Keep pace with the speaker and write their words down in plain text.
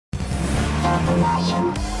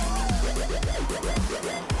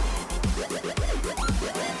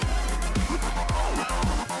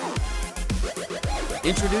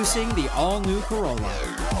Introducing the all-new Corolla.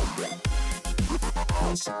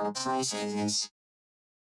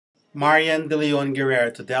 Marian de Leon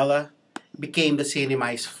Guerrero Tudela became the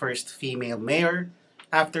CNMI's first female mayor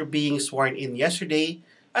after being sworn in yesterday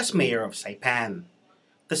as mayor of Saipan.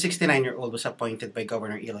 The 69-year-old was appointed by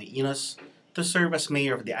Governor Iloy Inos to serve as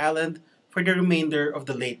mayor of the island for the remainder of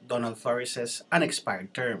the late Donald Flores'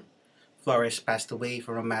 unexpired term. Flores passed away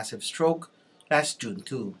from a massive stroke last June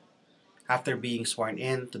 2. After being sworn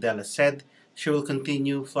in, Tudela said she will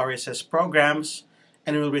continue Flores' programs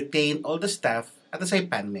and will retain all the staff at the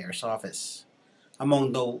Saipan Mayor's office.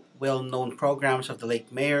 Among the well-known programs of the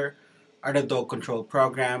late mayor are the dog control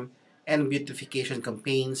program and beautification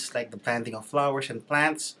campaigns like the planting of flowers and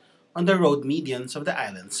plants on the road medians of the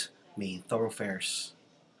island's main thoroughfares.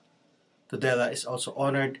 Tudela is also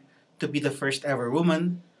honored to be the first ever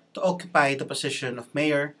woman to occupy the position of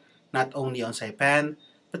mayor not only on Saipan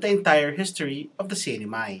but the entire history of the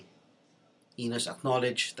CNMI. Inos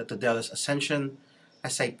acknowledged that Tudela's ascension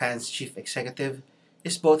as Saipan's chief executive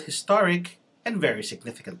is both historic and very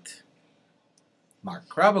significant. Mark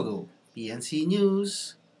Rabago, PNC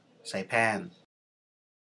News, Saipan.